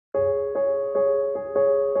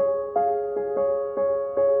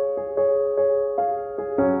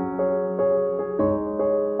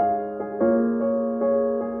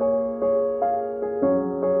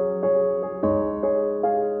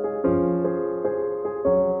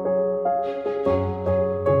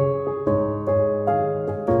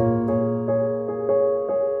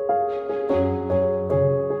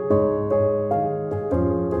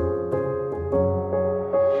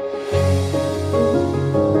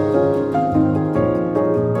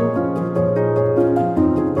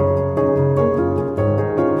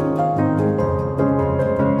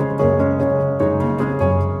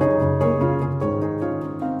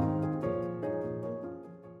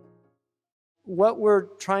what we're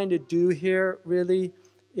trying to do here really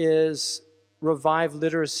is revive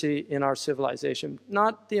literacy in our civilization.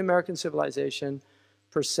 Not the American civilization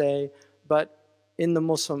per se, but in the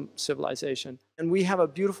Muslim civilization. And we have a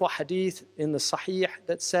beautiful hadith in the Sahih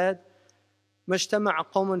that said, مَجْتَمَعَ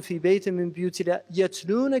قَوْمٌ فِي بَيْتٍ مِّن بُيُوتِ اللَّهِ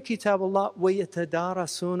يَتْلُونَ كِتَابَ اللَّهِ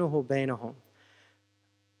وَيَتَدَارَسُونَهُ بَيْنَهُم.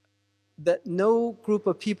 That no group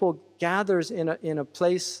of people gathers in a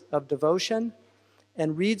place of devotion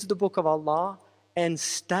and reads the book of Allah and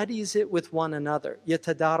studies it with one another.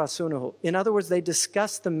 يَتَدَارَسُونَهُ. In other words, they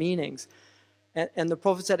discuss the meanings. And the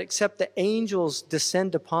Prophet said, except the angels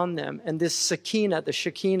descend upon them, and this sakina, the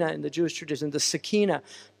shakina in the Jewish tradition, the sakina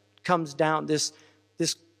comes down,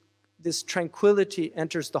 this tranquility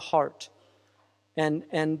enters the heart. And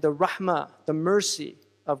the rahmah, the mercy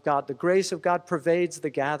of God, the grace of God pervades the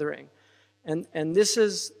gathering. And this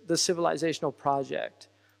is the civilizational project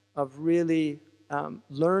of really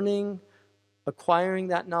learning, acquiring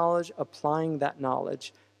that knowledge, applying that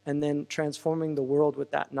knowledge, and then transforming the world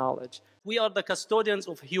with that knowledge. We are the custodians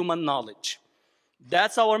of human knowledge.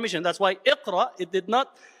 That's our mission. That's why Iqra, it did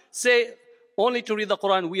not say only to read the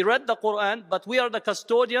Quran. We read the Quran, but we are the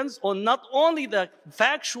custodians on not only the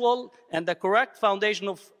factual and the correct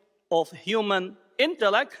foundation of human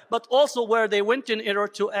intellect, but also where they went in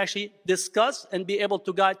order to actually discuss and be able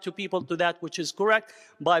to guide to people to that which is correct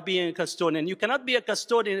by being a custodian. You cannot be a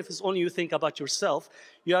custodian if it's only you think about yourself.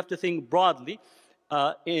 You have to think broadly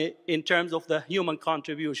in terms of the human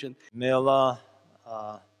contribution. May Allah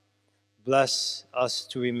bless us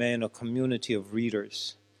to remain a community of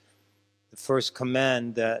readers. The first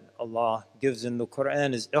command that Allah gives in the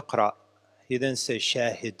Quran is Iqra. He didn't say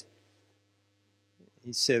shahid.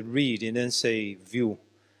 He said read. He didn't say view.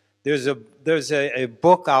 There's a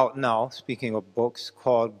book out now, speaking of books,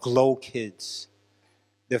 called Glow Kids.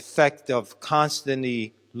 The effect of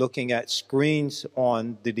constantly looking at screens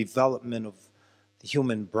on the development of the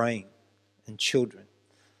human brain and children.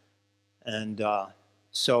 And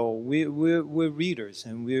so we're readers,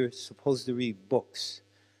 and we're supposed to read books.